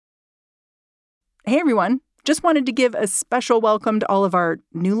Hey, everyone. Just wanted to give a special welcome to all of our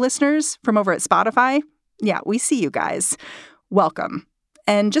new listeners from over at Spotify. Yeah, we see you guys. Welcome.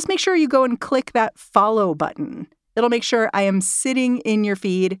 And just make sure you go and click that follow button. It'll make sure I am sitting in your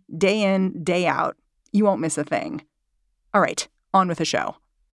feed day in, day out. You won't miss a thing. All right, on with the show.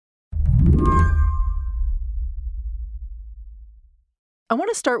 I want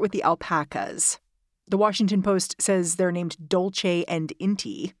to start with the alpacas. The Washington Post says they're named Dolce and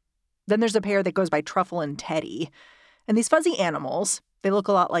Inti. Then there's a pair that goes by Truffle and Teddy. And these fuzzy animals, they look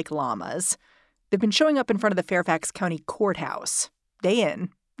a lot like llamas. They've been showing up in front of the Fairfax County Courthouse, day in,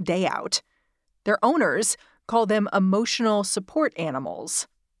 day out. Their owners call them emotional support animals.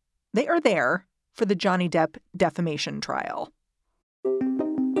 They are there for the Johnny Depp defamation trial.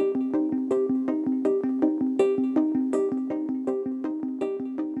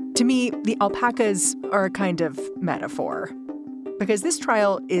 To me, the alpacas are a kind of metaphor, because this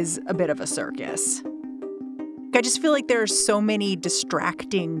trial is a bit of a circus. I just feel like there are so many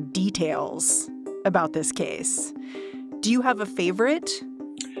distracting details about this case. Do you have a favorite?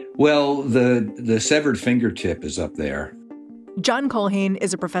 Well, the severed fingertip is up there. John Culhane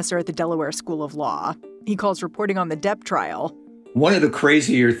is a professor at the Delaware School of Law. He calls reporting on the Depp trial one of the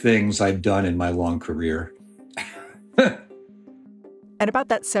crazier things I've done in my long career. And about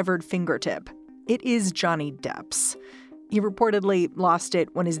that severed fingertip, it is Johnny Depp's. He reportedly lost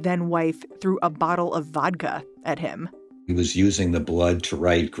it when his then wife threw a bottle of vodka at him. He was using the blood to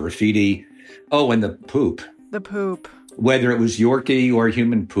write graffiti. Oh, and the poop. The poop. Whether it was Yorkie or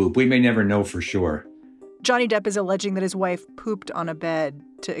human poop, we may never know for sure. Johnny Depp is alleging that his wife pooped on a bed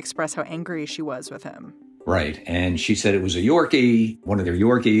to express how angry she was with him. Right. And she said it was a Yorkie, one of their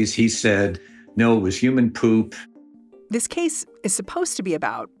Yorkies. He said, no, it was human poop. This case is supposed to be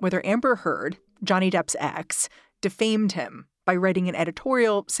about whether Amber Heard, Johnny Depp's ex, defamed him by writing an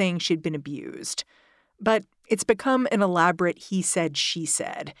editorial saying she'd been abused. But it's become an elaborate he said, she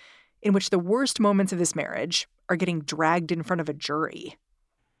said, in which the worst moments of this marriage are getting dragged in front of a jury.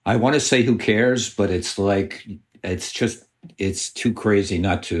 I want to say who cares, but it's like, it's too crazy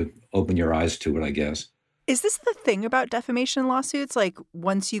not to open your eyes to it, I guess. Is this the thing about defamation lawsuits? Like,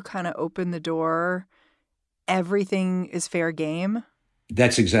 once you kind of open the door, everything is fair game?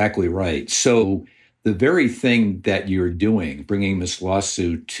 That's exactly right. So the very thing that you're doing, bringing this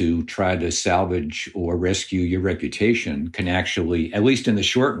lawsuit to try to salvage or rescue your reputation, can actually, at least in the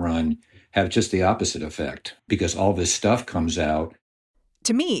short run, have just the opposite effect, because all this stuff comes out.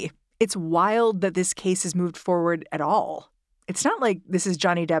 To me, it's wild that this case has moved forward at all. It's not like this is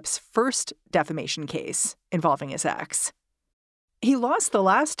Johnny Depp's first defamation case involving his ex. He lost the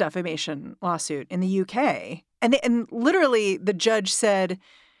last defamation lawsuit in the UK. And literally the judge said,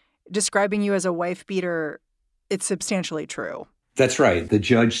 describing you as a wife beater, it's substantially true. That's right. The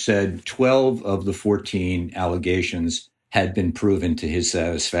judge said 12 of the 14 allegations had been proven to his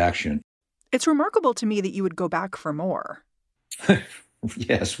satisfaction. It's remarkable to me that you would go back for more.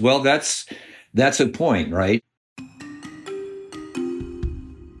 Yes. Well, that's a point, right?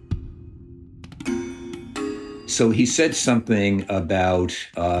 So he said something about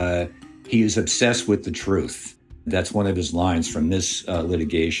he is obsessed with the truth. That's one of his lines from this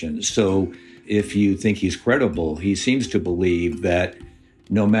litigation. So if you think he's credible, he seems to believe that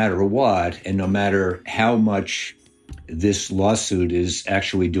no matter what, and no matter how much this lawsuit is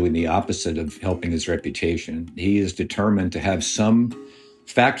actually doing the opposite of helping his reputation, he is determined to have some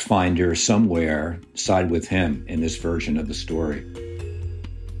fact finder somewhere side with him in this version of the story.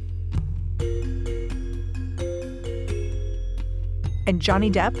 And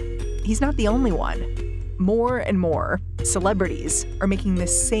Johnny Depp, he's not the only one. More and more celebrities are making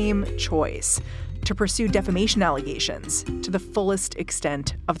this same choice to pursue defamation allegations to the fullest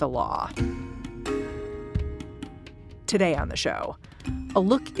extent of the law. Today on the show, a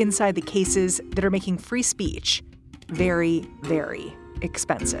look inside the cases that are making free speech very, very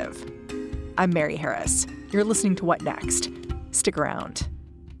expensive. I'm Mary Harris. You're listening to What Next? Stick around.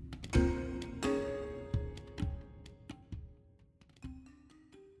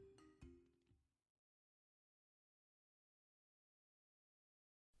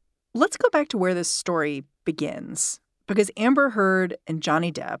 Let's go back to where this story begins, because Amber Heard and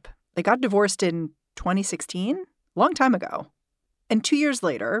Johnny Depp, they got divorced in 2016, a long time ago. And 2 years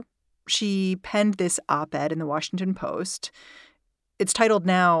later, she penned this op-ed in the Washington Post. It's titled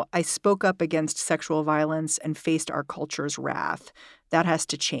now, "I spoke up against sexual violence and faced our culture's wrath. That has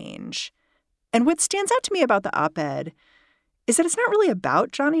to change." And what stands out to me about the op-ed is that it's not really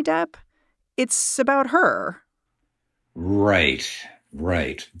about Johnny Depp. It's about her. Right.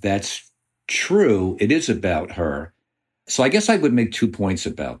 That's true. It is about her. So I guess I would make 2 points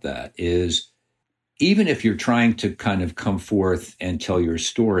about that. Is even if you're trying to kind of come forth and tell your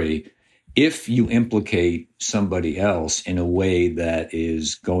story, if you implicate somebody else in a way that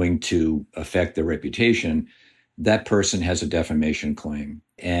is going to affect their reputation, that person has a defamation claim.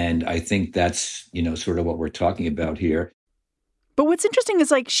 And I think that's, sort of what we're talking about here. But what's interesting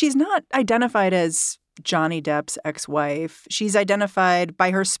is, like, she's not identified as Johnny Depp's ex-wife. She's identified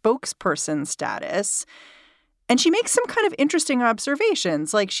by her spokesperson status. And she makes some kind of interesting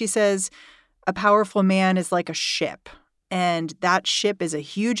observations. Like, she says, a powerful man is like a ship. And that ship is a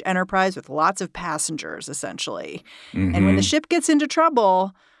huge enterprise with lots of passengers, essentially. Mm-hmm. And when the ship gets into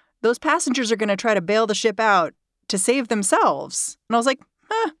trouble, those passengers are going to try to bail the ship out to save themselves. And I was like,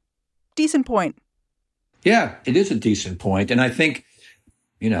 decent point. Yeah, it is a decent point. And I think,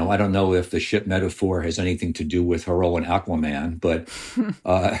 I don't know if the ship metaphor has anything to do with her role in Aquaman,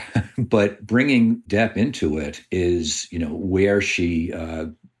 but bringing Depp into it is, where she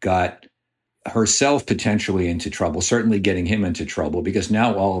got herself potentially into trouble, certainly getting him into trouble, because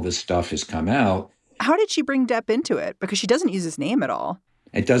now all of his stuff has come out. How did she bring Depp into it? Because she doesn't use his name at all.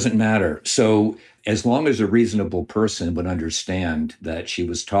 It doesn't matter. So as long as a reasonable person would understand that she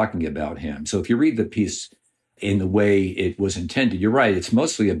was talking about him. So if you read the piece in the way it was intended, you're right, it's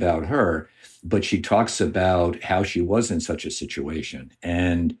mostly about her, but she talks about how she was in such a situation.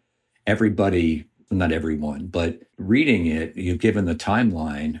 And everybody, not everyone, but reading it, given the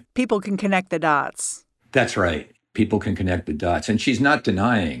timeline, people can connect the dots. That's right. People can connect the dots. And she's not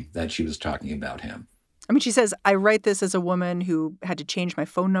denying that she was talking about him. I mean, she says, I write this as a woman who had to change my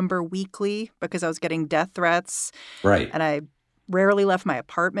phone number weekly because I was getting death threats. Right. And I rarely left my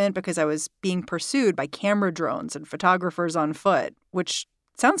apartment because I was being pursued by camera drones and photographers on foot, which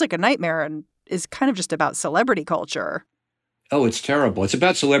sounds like a nightmare and is kind of just about celebrity culture. Oh, it's terrible. It's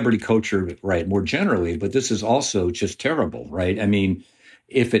about celebrity culture, right, more generally, but this is also just terrible, right? I mean,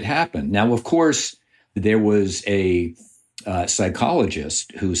 if it happened. Now, of course, there was a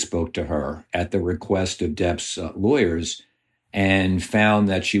psychologist who spoke to her at the request of Depp's lawyers and found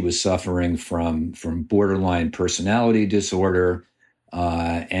that she was suffering from borderline personality disorder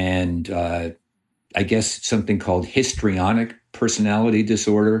and I guess something called histrionic personality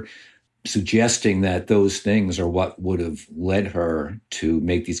disorder, suggesting that those things are what would have led her to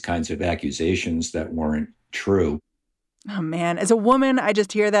make these kinds of accusations that weren't true. Oh, man. As a woman, I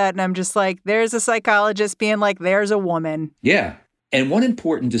just hear that and I'm just like, there's a psychologist being like, there's a woman. Yeah. And one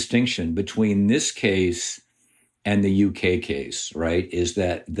important distinction between this case and the UK case, right, is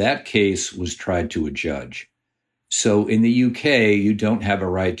that case was tried to a judge. So in the UK, you don't have a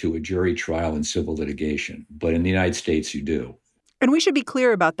right to a jury trial in civil litigation, but in the United States, you do. And we should be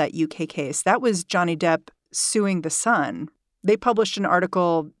clear about that UK case. That was Johnny Depp suing The Sun. They published an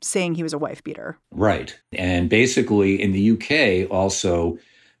article saying he was a wife beater. Right. And basically in the UK also,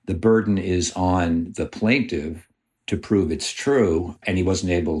 the burden is on the plaintiff to prove it's true, and he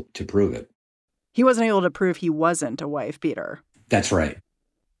wasn't able to prove it. He wasn't able to prove he wasn't a wife beater. That's right.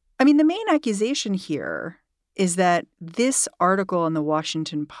 I mean, the main accusation here is that this article in the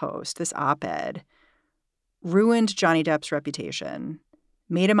Washington Post, this op-ed, ruined Johnny Depp's reputation,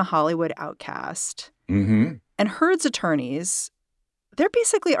 made him a Hollywood outcast. Mm-hmm. And Heard's attorneys, they're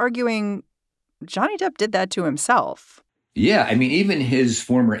basically arguing Johnny Depp did that to himself. Yeah, I mean, even his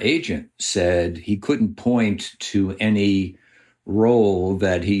former agent said he couldn't point to any role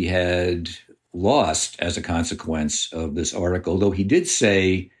that he had lost as a consequence of this article, though he did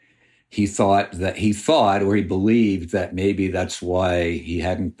say he thought or he believed that maybe that's why he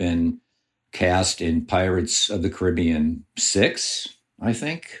hadn't been cast in Pirates of the Caribbean 6, I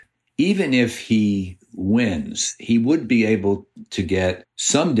think. Even if he wins, he would be able to get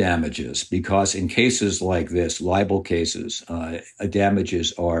some damages because in cases like this, libel cases,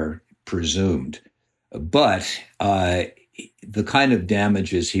 damages are presumed. But the kind of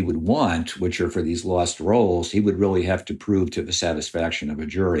damages he would want, which are for these lost roles, he would really have to prove to the satisfaction of a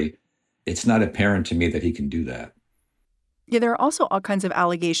jury. It's not apparent to me that he can do that. Yeah, there are also all kinds of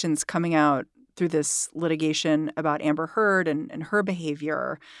allegations coming out through this litigation about Amber Heard and her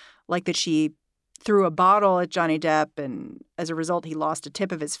behavior, like that she threw a bottle at Johnny Depp, and as a result, he lost a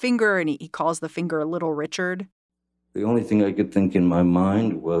tip of his finger, and he calls the finger Little Richard. The only thing I could think in my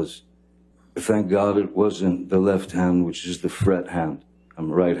mind was, thank God it wasn't the left hand, which is the fret hand.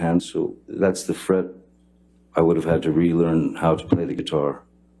 I'm a right hand, so that's the fret. I would have had to relearn how to play the guitar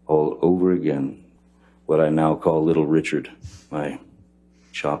all over again. What I now call Little Richard, my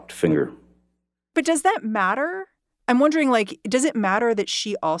chopped finger. But does that matter? I'm wondering, like, does it matter that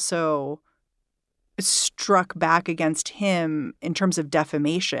she also struck back against him in terms of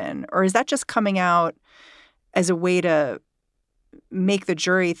defamation? Or is that just coming out as a way to make the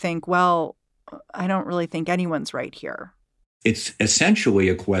jury think, well, I don't really think anyone's right here. It's essentially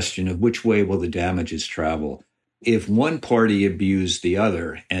a question of which way will the damages travel. If one party abused the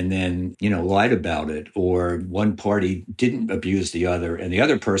other and then, lied about it, or one party didn't abuse the other and the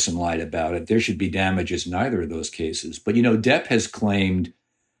other person lied about it, there should be damages in either of those cases. But, Depp has claimed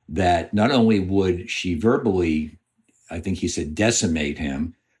that not only would she verbally, I think he said, decimate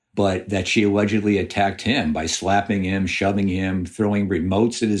him, but that she allegedly attacked him by slapping him, shoving him, throwing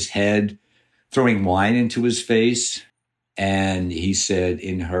remotes at his head, throwing wine into his face. And he said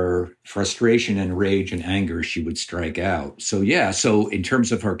in her frustration and rage and anger, she would strike out. So in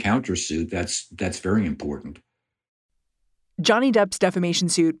terms of her countersuit, that's very important. Johnny Depp's defamation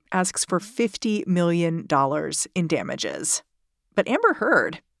suit asks for $50 million in damages. But Amber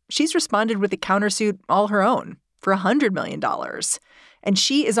Heard, she's responded with a countersuit all her own for $100 million. And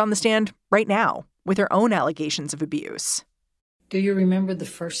she is on the stand right now with her own allegations of abuse. Do you remember the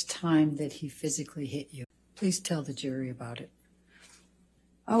first time that he physically hit you? Please tell the jury about it.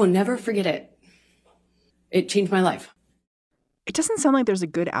 I will never forget it. It changed my life. It doesn't sound like there's a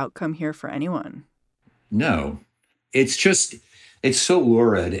good outcome here for anyone. No, it's so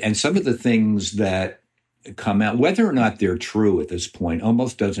lurid. And some of the things that come out, whether or not they're true at this point,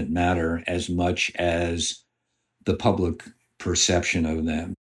 almost doesn't matter as much as the public perception of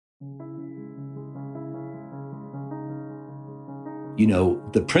them.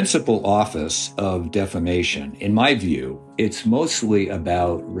 The principal office of defamation, in my view, it's mostly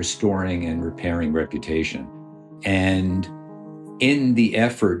about restoring and repairing reputation. And in the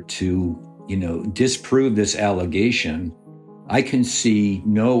effort to, disprove this allegation, I can see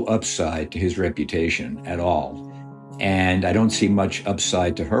no upside to his reputation at all. And I don't see much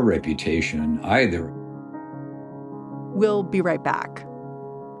upside to her reputation either. We'll be right back.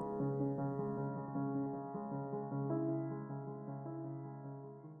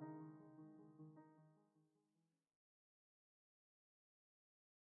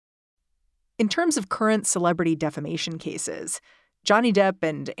 In terms of current celebrity defamation cases, Johnny Depp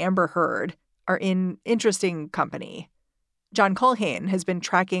and Amber Heard are in interesting company. John Culhane has been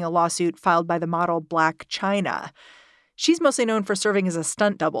tracking a lawsuit filed by the model Blac Chyna. She's mostly known for serving as a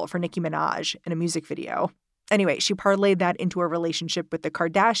stunt double for Nicki Minaj in a music video. Anyway, she parlayed that into a relationship with the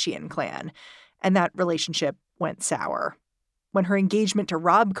Kardashian clan, and that relationship went sour. When her engagement to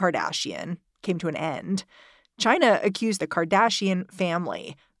Rob Kardashian came to an end, Chyna accused the Kardashian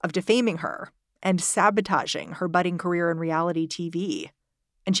family of defaming her and sabotaging her budding career in reality TV.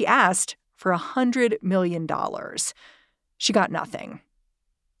 And she asked for $100 million. She got nothing.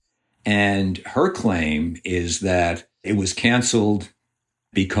 And her claim is that it was canceled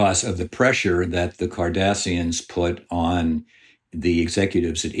because of the pressure that the Kardashians put on the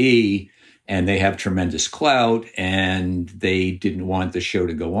executives at E! And they have tremendous clout, and they didn't want the show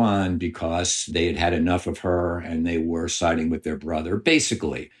to go on because they had had enough of her and they were siding with their brother,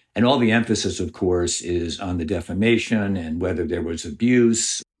 basically. And all the emphasis, of course, is on the defamation and whether there was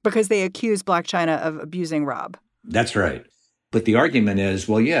abuse. Because they accused Blac Chyna of abusing Rob. That's right. But the argument is,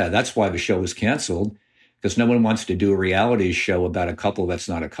 well, yeah, that's why the show was canceled, because no one wants to do a reality show about a couple that's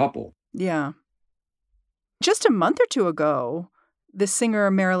not a couple. Yeah. Just a month or two ago, the singer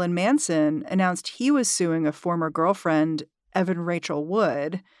Marilyn Manson announced he was suing a former girlfriend, Evan Rachel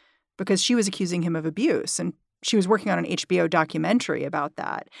Wood, because she was accusing him of abuse. And she was working on an HBO documentary about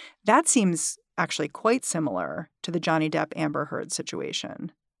that. That seems actually quite similar to the Johnny Depp Amber Heard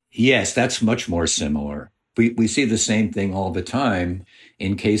situation. Yes, that's much more similar. We see the same thing all the time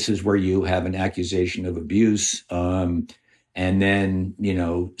in cases where you have an accusation of abuse. And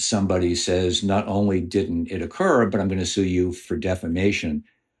then, somebody says, not only didn't it occur, but I'm going to sue you for defamation.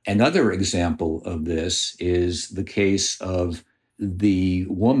 Another example of this is the case of the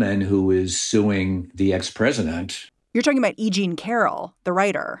woman who is suing the ex-president. You're talking about E. Jean Carroll, the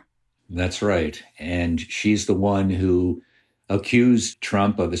writer. That's right. And she's the one who accused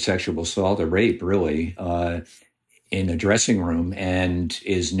Trump of a sexual assault, a rape, really, in a dressing room, and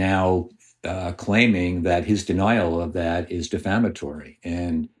is now claiming that his denial of that is defamatory.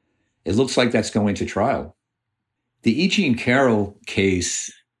 And it looks like that's going to trial. The E. Jean Carroll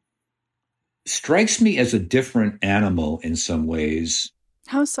case strikes me as a different animal in some ways.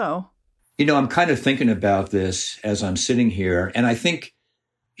 How so? I'm kind of thinking about this as I'm sitting here, and I think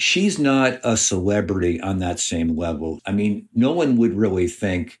she's not a celebrity on that same level. I mean, no one would really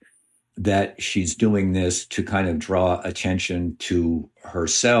think that she's doing this to kind of draw attention to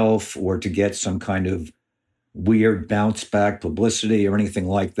herself or to get some kind of weird bounce back publicity or anything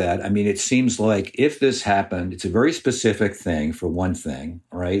like that. I mean, it seems like if this happened, it's a very specific thing for one thing,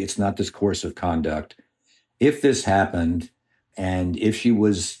 right? It's not this course of conduct. If this happened, And if she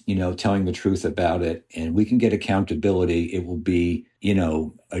was, telling the truth about it and we can get accountability, it will be,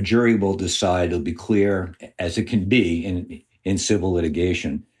 a jury will decide, it'll be clear as it can be in civil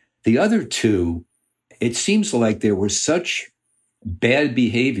litigation. The other two, it seems like there was such bad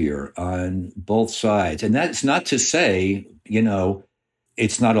behavior on both sides. And that's not to say,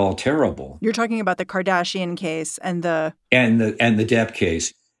 it's not all terrible. You're talking about the Kardashian case and the Depp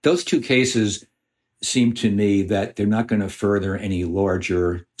case. Those two cases seem to me that they're not going to further any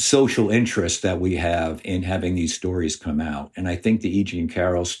larger social interest that we have in having these stories come out. And I think the E.G. and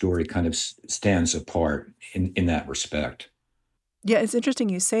Carroll story kind of stands apart in that respect. Yeah, it's interesting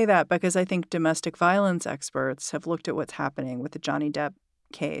you say that because I think domestic violence experts have looked at what's happening with the Johnny Depp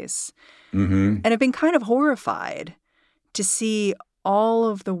case and have been kind of horrified to see all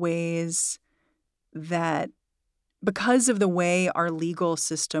of the ways that because of the way our legal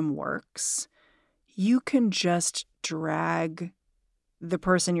system works, you can just drag the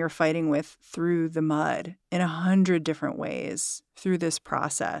person you're fighting with through the mud in 100 different ways through this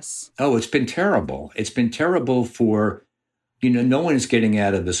process. Oh, it's been terrible. It's been terrible for, no one is getting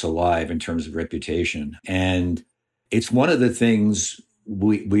out of this alive in terms of reputation. And it's one of the things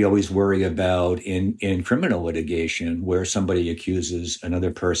we always worry about in criminal litigation, where somebody accuses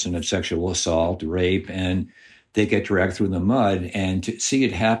another person of sexual assault, rape, and they get dragged through the mud. And to see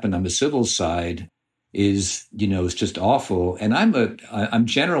it happen on the civil side is just awful. And I'm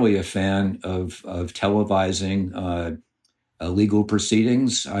generally a fan of televising legal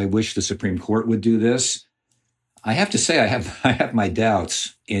proceedings. I wish the Supreme Court would do this. I have to say I have my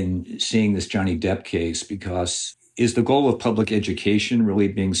doubts in seeing this Johnny Depp case, because is the goal of public education really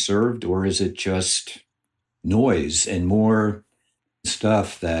being served, or is it just noise and more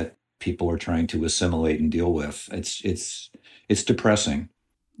stuff that people are trying to assimilate and deal with? It's depressing.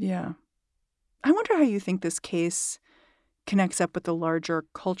 Yeah. I wonder how you think this case connects up with the larger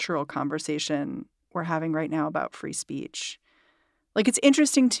cultural conversation we're having right now about free speech. Like, it's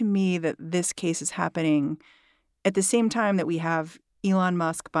interesting to me that this case is happening at the same time that we have Elon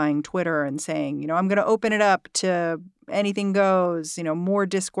Musk buying Twitter and saying, I'm going to open it up to anything goes, more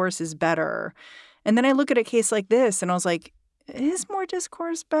discourse is better. And then I look at a case like this and I was like, is more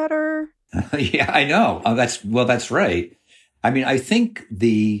discourse better? Yeah, I know. That's right. I mean, I think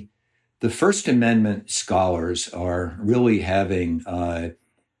the First Amendment scholars are really having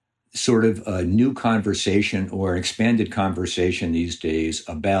sort of a new conversation or an expanded conversation these days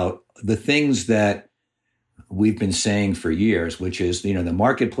about the things that we've been saying for years, which is, the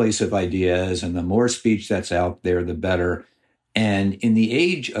marketplace of ideas, and the more speech that's out there, the better. And in the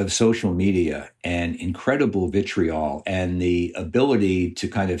age of social media and incredible vitriol and the ability to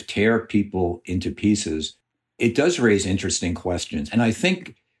kind of tear people into pieces, it does raise interesting questions. And I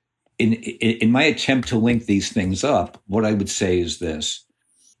think in my attempt to link these things up, what I would say is this.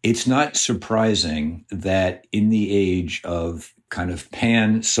 It's not surprising that in the age of kind of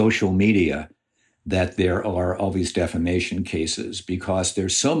pan social media, that there are all these defamation cases, because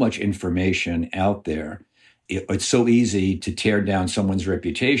there's so much information out there. It's so easy to tear down someone's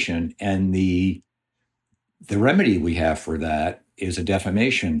reputation. And the remedy we have for that is a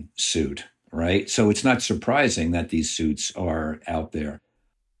defamation suit, right? So it's not surprising that these suits are out there.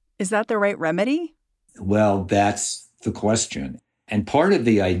 Is that the right remedy? Well, that's the question. And part of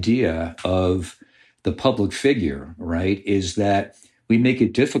the idea of the public figure, right, is that we make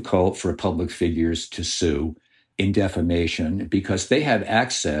it difficult for public figures to sue in defamation because they have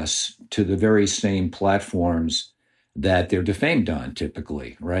access to the very same platforms that they're defamed on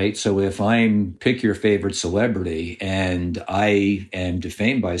typically, right? So if I'm pick your favorite celebrity and I am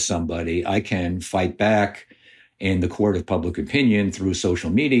defamed by somebody, I can fight back in the court of public opinion through social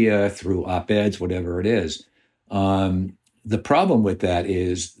media, through op-eds, whatever it is. The problem with that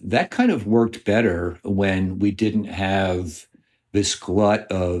is that kind of worked better when we didn't have this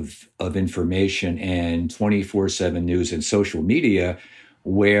glut of information and 24/7 news and social media,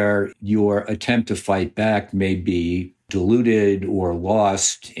 where your attempt to fight back may be diluted or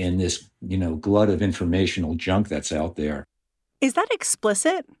lost in this, glut of informational junk that's out there. Is that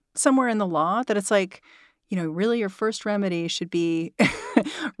explicit somewhere in the law that it's like, really your first remedy should be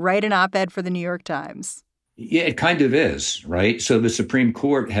write an op-ed for the New York Times? Yeah, it kind of is, right? So the Supreme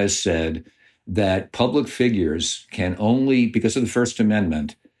Court has said that public figures can only, because of the First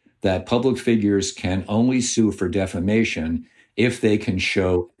Amendment, that public figures can only sue for defamation if they can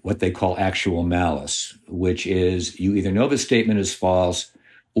show what they call actual malice, which is you either know the statement is false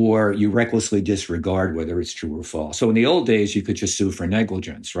or you recklessly disregard whether it's true or false. So in the old days, you could just sue for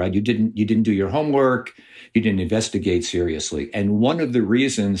negligence, right? You didn't do your homework. You didn't investigate seriously. And one of the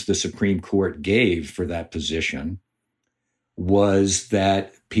reasons the Supreme Court gave for that position was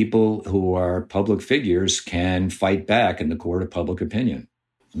that people who are public figures can fight back in the court of public opinion.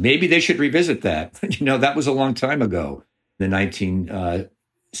 Maybe they should revisit that. That was a long time ago. The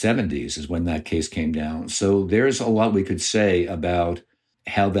 1970s is when that case came down. So there's a lot we could say about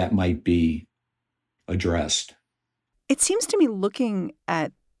how that might be addressed. It seems to me, looking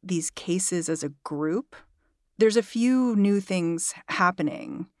at these cases as a group, there's a few new things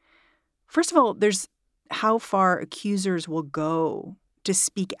happening. First of all, there's how far accusers will go to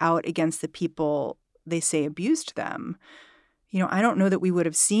speak out against the people they say abused them. I don't know that we would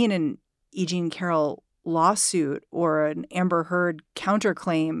have seen an E. Jean Carroll lawsuit or an Amber Heard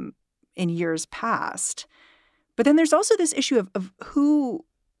counterclaim in years past. But then there's also this issue of who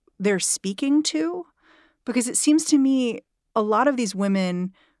they're speaking to, because it seems to me a lot of these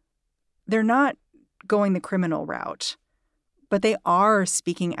women, they're not going the criminal route, but they are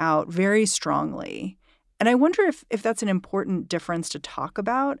speaking out very strongly. And I wonder if that's an important difference to talk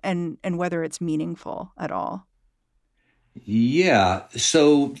about and whether it's meaningful at all. Yeah,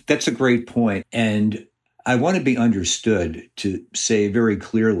 so that's a great point. And I want to be understood to say very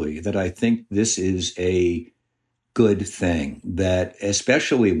clearly that I think this is a good thing, that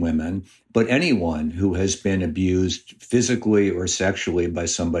especially women, but anyone who has been abused physically or sexually by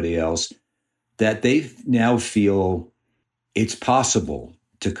somebody else, that they now feel it's possible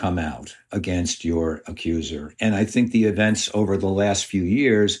to come out against your accuser. And I think the events over the last few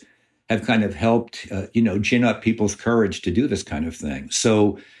years have kind of helped, gin up people's courage to do this kind of thing.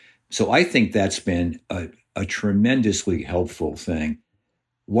 So I think that's been a tremendously helpful thing.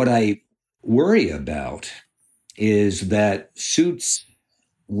 What I worry about is that suits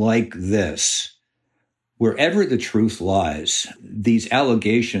like this, wherever the truth lies, these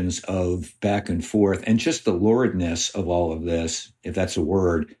allegations of back and forth and just the luridness of all of this, if that's a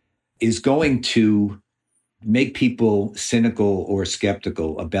word, is going to make people cynical or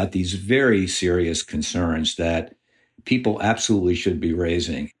skeptical about these very serious concerns that people absolutely should be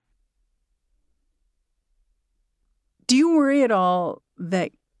raising. Do you worry at all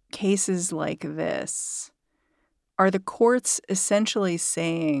that cases like this are the courts essentially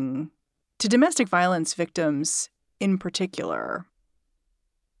saying to domestic violence victims in particular,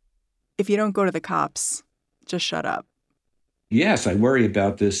 if you don't go to the cops, just shut up? Yes, I worry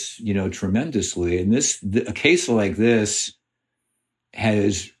about this, tremendously. And a case like this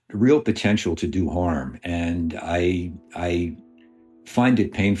has real potential to do harm. And I find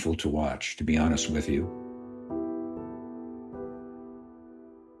it painful to watch, to be honest with you.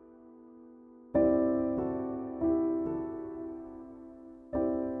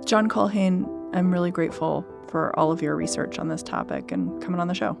 John Culhane, I'm really grateful for all of your research on this topic and coming on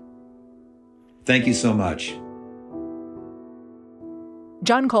the show. Thank you so much.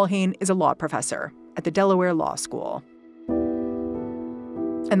 John Culhane is a law professor at the Delaware Law School.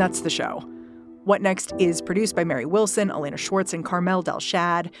 And that's the show. What Next is produced by Mary Wilson, Elena Schwartz, and Carmel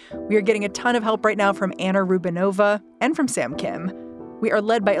Delshad. We are getting a ton of help right now from Anna Rubinova and from Sam Kim. We are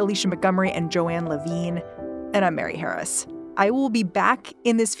led by Alicia Montgomery and Joanne Levine. And I'm Mary Harris. I will be back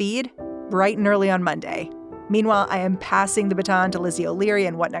in this feed bright and early on Monday. Meanwhile, I am passing the baton to Lizzie O'Leary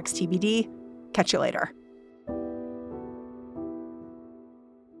and What Next TBD. Catch you later.